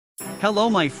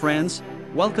Hello my friends,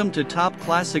 welcome to Top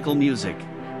Classical Music.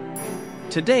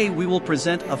 Today we will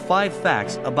present 5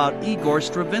 facts about Igor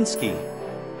Stravinsky.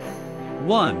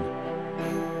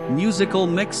 1. Musical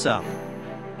mix-up.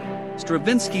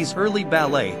 Stravinsky's early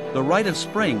ballet, The Rite of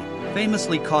Spring,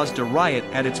 famously caused a riot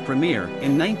at its premiere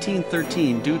in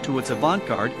 1913 due to its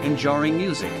avant-garde and jarring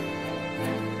music.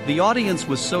 The audience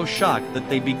was so shocked that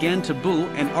they began to boo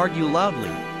and argue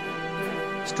loudly.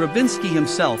 Stravinsky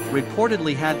himself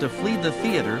reportedly had to flee the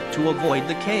theater to avoid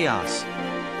the chaos.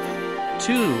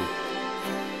 2.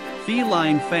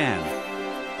 Feline fan.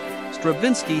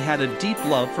 Stravinsky had a deep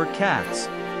love for cats.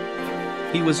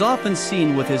 He was often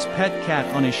seen with his pet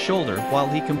cat on his shoulder while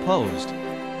he composed.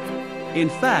 In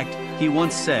fact, he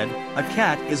once said, "A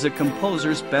cat is a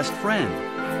composer's best friend."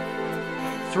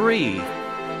 3.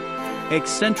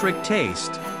 Eccentric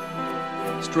taste.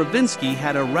 Stravinsky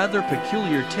had a rather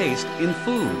peculiar taste in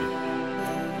food.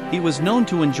 He was known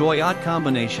to enjoy odd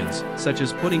combinations, such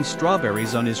as putting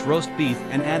strawberries on his roast beef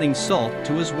and adding salt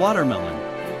to his watermelon.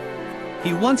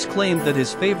 He once claimed that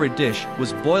his favorite dish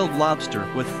was boiled lobster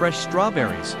with fresh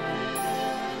strawberries.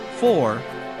 4.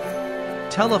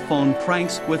 Telephone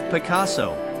pranks with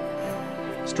Picasso.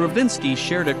 Stravinsky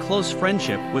shared a close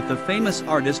friendship with the famous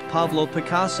artist Pablo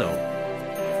Picasso.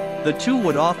 The two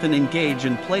would often engage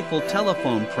in playful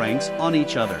telephone pranks on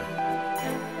each other.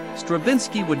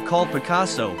 Stravinsky would call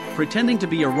Picasso, pretending to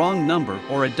be a wrong number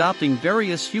or adopting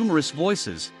various humorous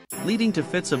voices, leading to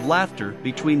fits of laughter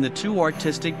between the two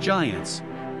artistic giants.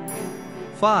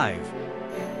 5.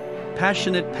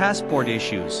 Passionate passport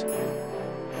issues.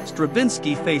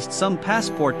 Stravinsky faced some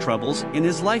passport troubles in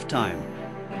his lifetime.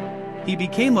 He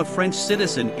became a French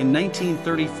citizen in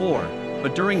 1934,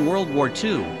 but during World War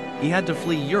II, he had to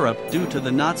flee Europe due to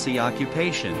the Nazi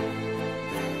occupation.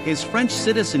 His French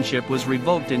citizenship was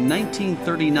revoked in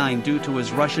 1939 due to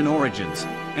his Russian origins,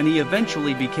 and he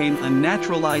eventually became a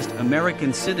naturalized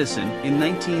American citizen in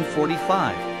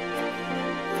 1945.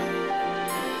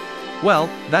 Well,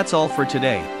 that's all for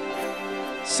today.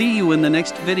 See you in the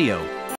next video.